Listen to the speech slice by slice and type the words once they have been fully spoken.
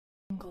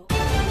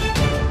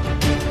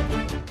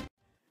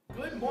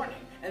Good morning,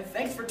 and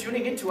thanks for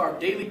tuning in to our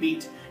daily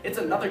beat. It's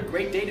another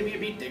great day to be a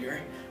beat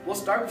digger. We'll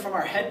start from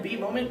our head beat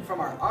moment from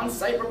our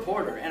on-site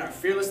reporter and our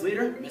fearless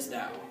leader, Miss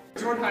Dow.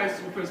 Jordan High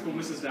School Principal,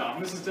 Mrs. Dow.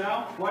 Mrs.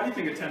 Dow, why do you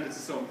think attendance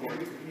is so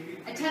important?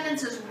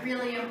 Attendance is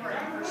really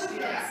important for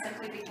students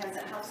simply because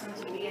it helps them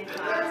to be in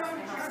class.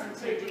 It helps them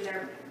to do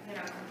their,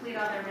 complete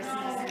all their missing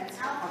lessons.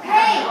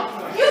 Hey!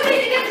 You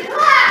need to get to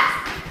class!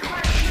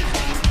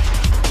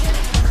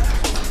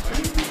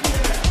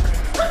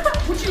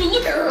 Would you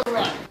look at her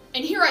run?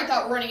 And here I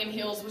thought running in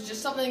heels was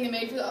just something they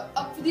made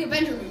up for the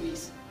Avenger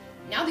movies.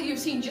 Now that you've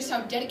seen just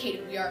how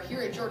dedicated we are here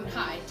at Jordan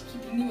High to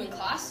keeping you in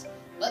class,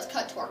 let's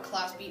cut to our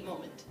class beat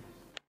moment.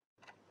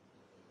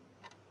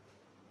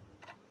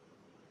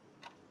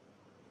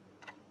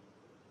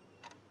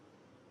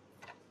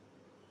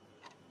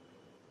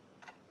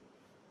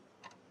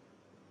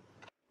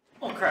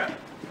 Oh crap.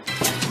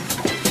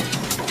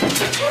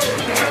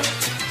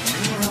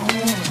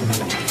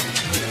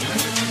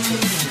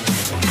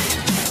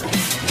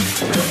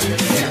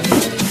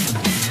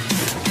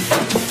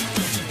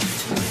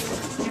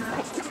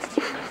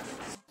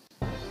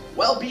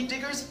 Well, beat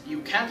diggers,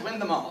 you can't win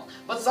them all,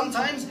 but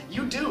sometimes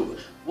you do.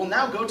 We'll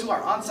now go to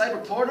our on-site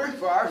reporter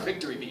for our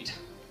victory beat.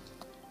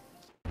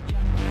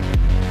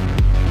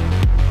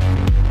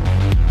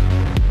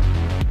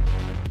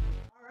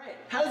 Alright,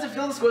 how does it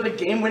feel to score the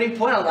game-winning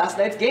point on last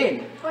night's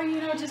game?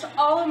 Well, just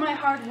all of my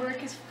hard work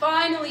has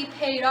finally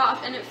paid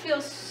off, and it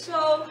feels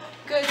so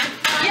good to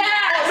finally...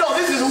 Yes! Oh, no,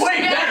 this is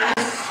way better!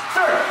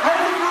 Sir, how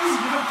does it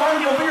feel to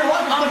finally open your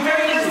luck for the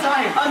very first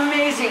time?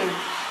 Amazing!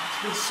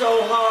 It's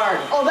so hard.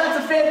 Oh,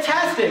 that's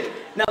fantastic!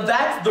 Now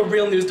that's the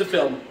real news to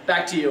film.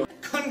 Back to you.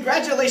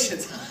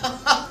 Congratulations!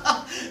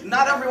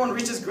 Not everyone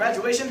reaches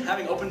graduation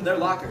having opened their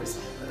lockers.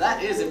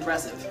 That is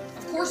impressive.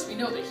 Of course we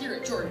know that here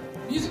at Jordan,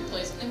 music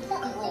plays an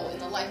important role in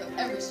the life of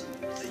every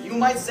student. You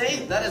might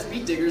say that as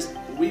beat diggers,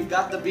 we've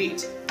got the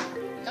beat.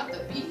 We got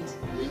the beat.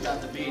 We've got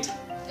the beat.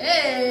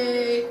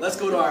 Hey! Let's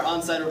go to our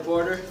on-site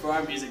reporter for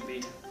our music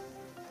beat.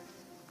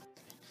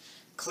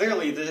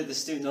 Clearly, the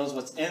student knows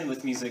what's in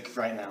with music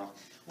right now.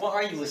 What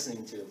are you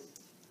listening to?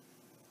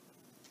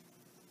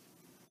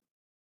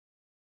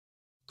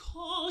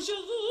 Quand je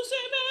vous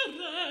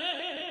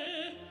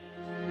aimerai,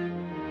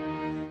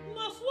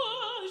 ma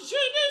foi,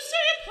 je ne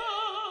sais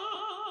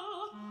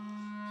pas,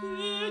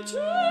 peut-être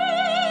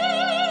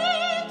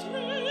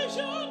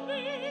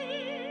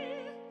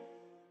jamais.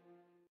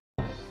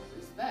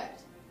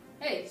 Respect.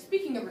 Hey,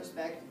 speaking of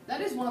respect,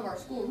 that is one of our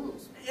school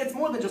rules. It's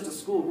more than just a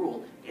school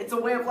rule. It's a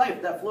way of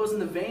life that flows in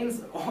the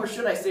veins, or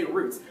should I say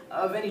roots,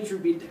 of any true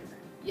beat digger.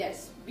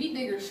 Yes, beat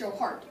diggers show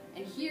heart,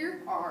 and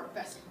here are our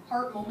best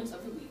heart moments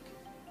of the week.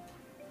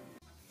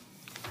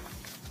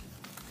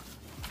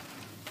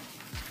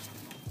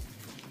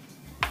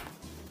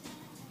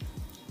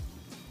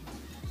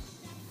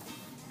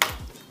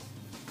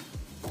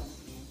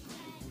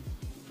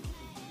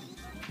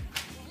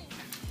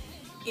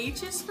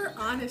 H is for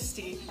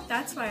honesty,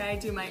 that's why I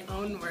do my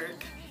own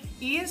work.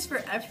 E is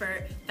for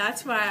effort,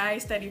 that's why I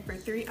studied for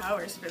 3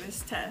 hours for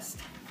this test.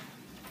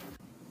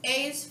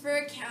 A is for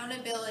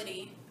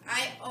accountability.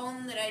 I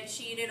own that I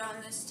cheated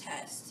on this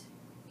test.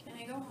 Can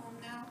I go home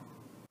now?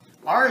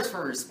 R is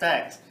for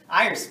respect.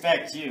 I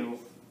respect you.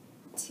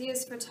 T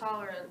is for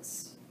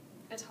tolerance.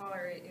 I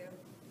tolerate you.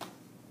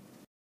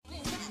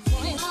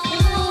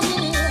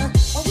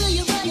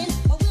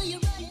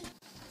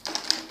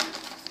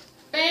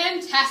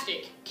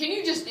 Fantastic! Can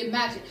you just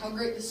imagine how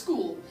great the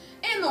school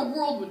and the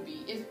world would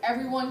be if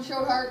everyone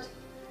showed heart?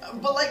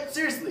 But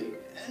seriously,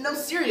 no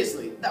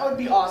seriously, that would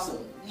be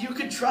awesome. You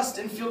could trust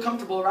and feel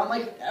comfortable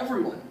around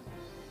everyone.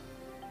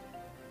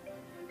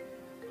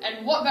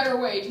 And what better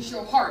way to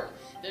show heart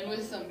than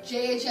with some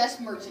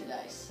JHS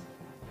merchandise?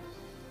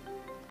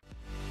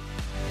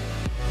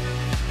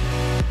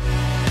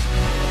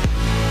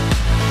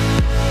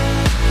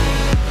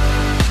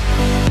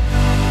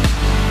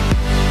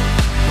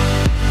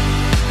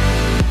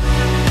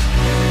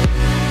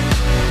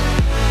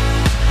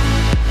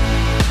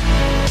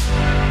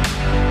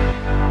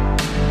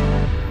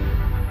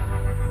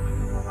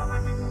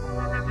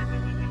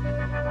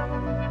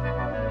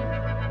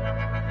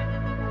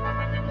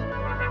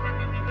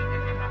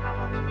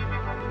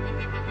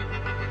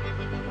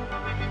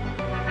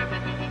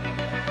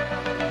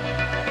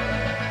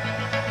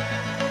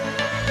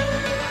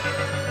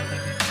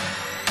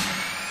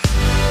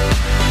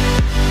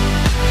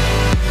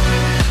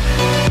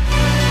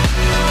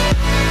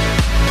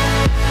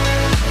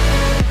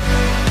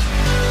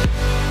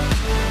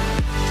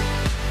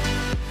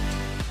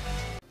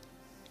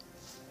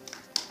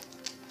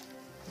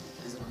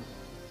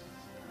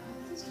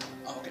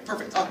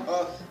 Perfect.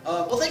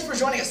 Well, thanks for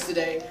joining us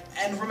today,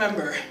 and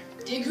remember...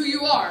 Dig who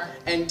you are.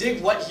 And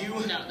dig what you...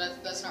 No,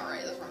 that's not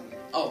right. That's wrong here.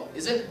 Oh,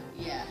 is it?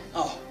 Yeah.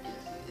 Oh.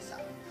 It's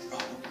not. Oh,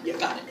 yeah,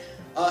 got it.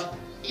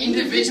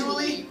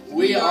 Individually,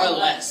 we are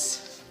less.